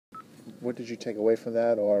what did you take away from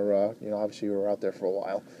that? Or obviously you were out there for a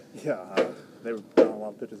while. Yeah, they were throwing a lot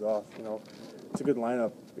of pitches off. It's a good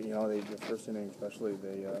lineup. The first inning especially,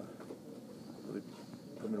 they really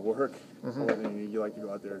put them to work. You like to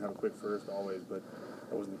go out there and have a quick first always, but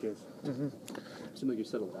that wasn't the case. It seemed like you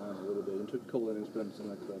settled down a little bit. It took a couple innings, but in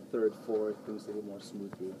like the third, fourth, things a little more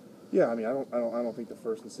smooth for you. Yeah, I don't think the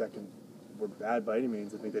first and second were bad by any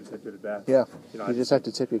means. I think they just had good at bats. Yeah, you just have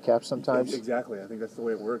to tip your cap sometimes. Exactly. I think that's the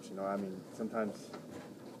way it works. Sometimes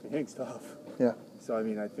the hitting's tough. Yeah. So I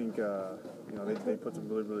think they put some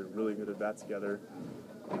really, really, really good at bats together.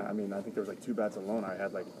 And, I think there was like 2 bats alone. I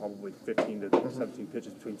had like probably 15 to 17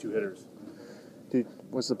 pitches between 2 hitters. Dude,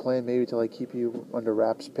 was the plan maybe to keep you under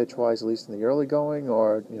wraps pitch wise, at least in the early going,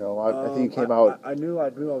 or I think you came out. I knew I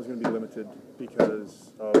was going to be limited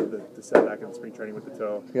because of the setback in the spring training with the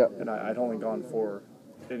toe. Yep. And I'd only gone 4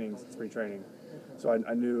 innings in spring training, so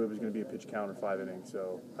I knew it was going to be a pitch count or 5 innings.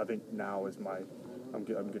 So I think now is I'm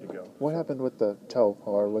good to go. What happened with the toe,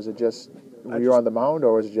 or was it just were you on the mound,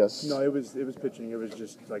 or was it just? No, it was pitching. It was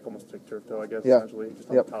just almost like turf toe, I guess. Yeah. Essentially, just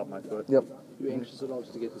on the top of my foot. Yep. You anxious at all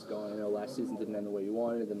just to get this going? I know last season didn't end the way you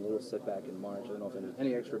wanted, then a little setback in March. I don't know if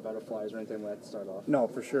any extra butterflies or anything like that to start off. No,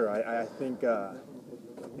 for sure. I think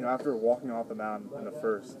after walking off the mound in the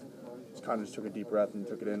first, just took a deep breath and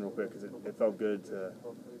took it in real quick because it felt good to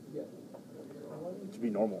be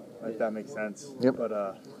normal, if that makes sense. Yep. But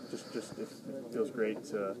it feels great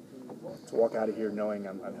to walk out of here knowing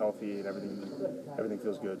I'm healthy and everything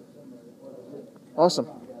feels good. Awesome.